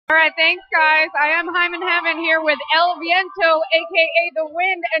All right, thanks, guys. I am Hymen Heaven here with Elle Viento, a.k.a. the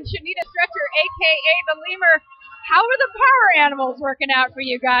Wind, and Shenita Stretcher, a.k.a. the Lemur. How are the power animals working out for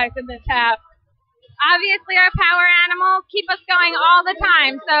you guys in this half? Obviously, our power animals keep us going all the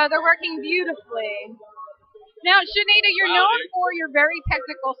time, so they're working beautifully. Now, Shenita, you're known for your very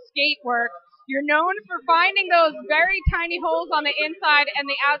technical skate work. You're known for finding those very tiny holes on the inside and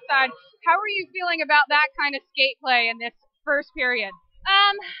the outside. How are you feeling about that kind of skate play in this first period?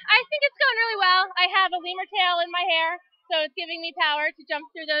 I think it's going really well. I have a lemur tail in my hair, so it's giving me power to jump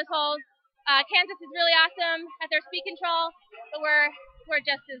through those holes. Kansas is really awesome at their speed control, but we're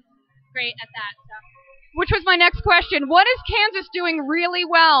just as great at that. So. Which was my next question. What is Kansas doing really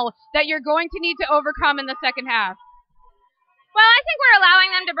well that you're going to need to overcome in the second half? Well, I think we're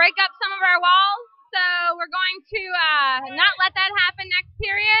allowing them to break up some of our walls, so we're going to not let that happen next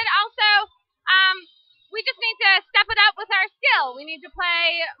period. Also, we just need to step it up with our skill. We need to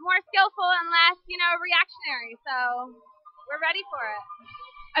play more skillful and less, reactionary. So we're ready for it.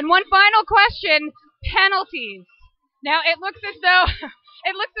 And one final question, penalties. Now it looks as though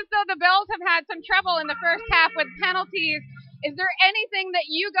the Bells have had some trouble in the first half with penalties. Is there anything that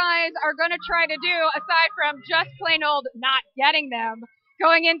you guys are going to try to do aside from just plain old not getting them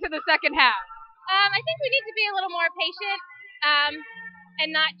going into the second half? I think we need to be a little more patient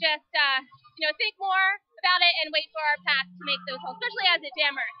and not just think more about it and wait for our pack to make those holes, especially as a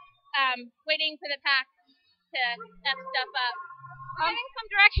jammer, waiting for the pack to F stuff up. We're getting some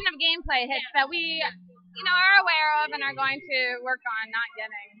direction of gameplay hits that we are aware of and are going to work on not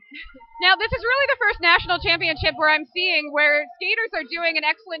getting. Now, this is really the first national championship where I'm seeing where skaters are doing an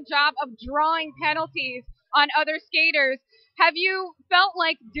excellent job of drawing penalties on other skaters. Have you felt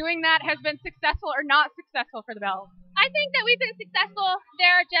like doing that has been successful or not successful for the Bells? I think that we've been successful.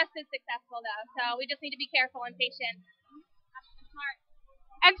 They're just as successful, though, so we just need to be careful and patient.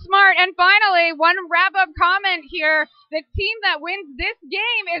 Smart. And finally, one wrap-up comment here. The team that wins this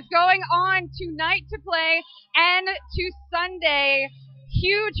game is going on tonight to play and to Sunday.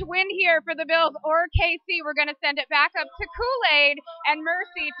 Huge win here for the Bills or KC. We're going to send it back up to Kool-Aid and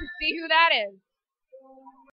Mercy to see who that is.